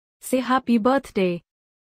say happy birthday.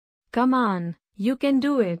 Come on, you can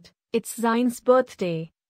do it. It's Sain's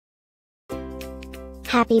birthday.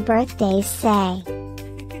 Happy birthday, Say.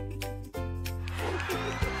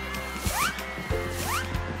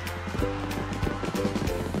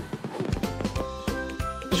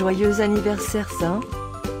 Joyeux anniversaire, Sain.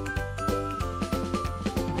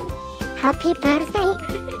 Happy birthday,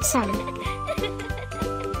 Sain.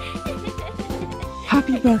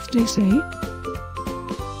 Happy birthday, Say.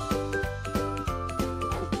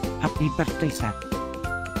 Happy birthday, Sain.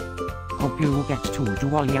 Hope you will get to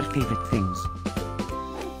do all your favorite things.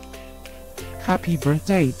 Happy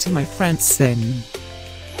birthday to my friend Sain.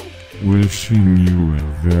 Wishing you a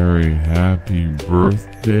very happy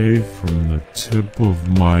birthday from the tip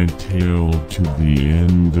of my tail to the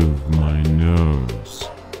end of my nose.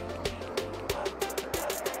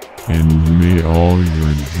 And may all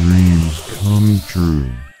your dreams come true.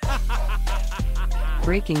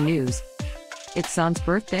 Breaking news. It's Sain's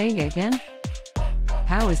birthday again?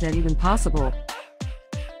 How is that even possible?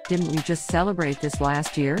 Didn't we just celebrate this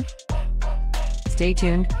last year? Stay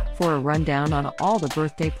tuned for a rundown on all the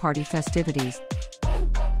birthday party festivities.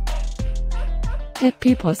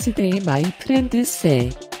 Happy birthday, my friend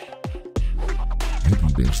Say.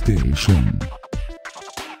 Happy birthday, Sain.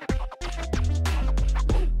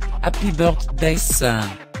 Happy birthday,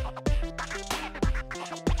 Sain.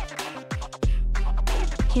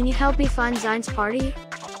 Can you help me find Sain's party?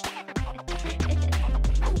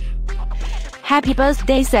 Happy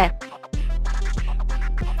birthday, Say.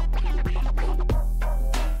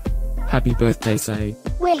 Happy birthday, Say.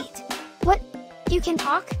 Wait, what? You can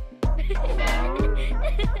talk?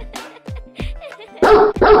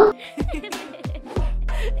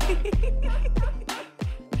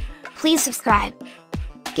 Please subscribe,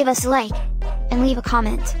 give us a like, and leave a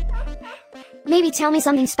comment. Maybe tell me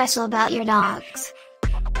something special about your dogs.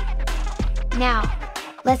 Now,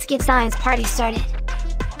 let's get Sain's party started.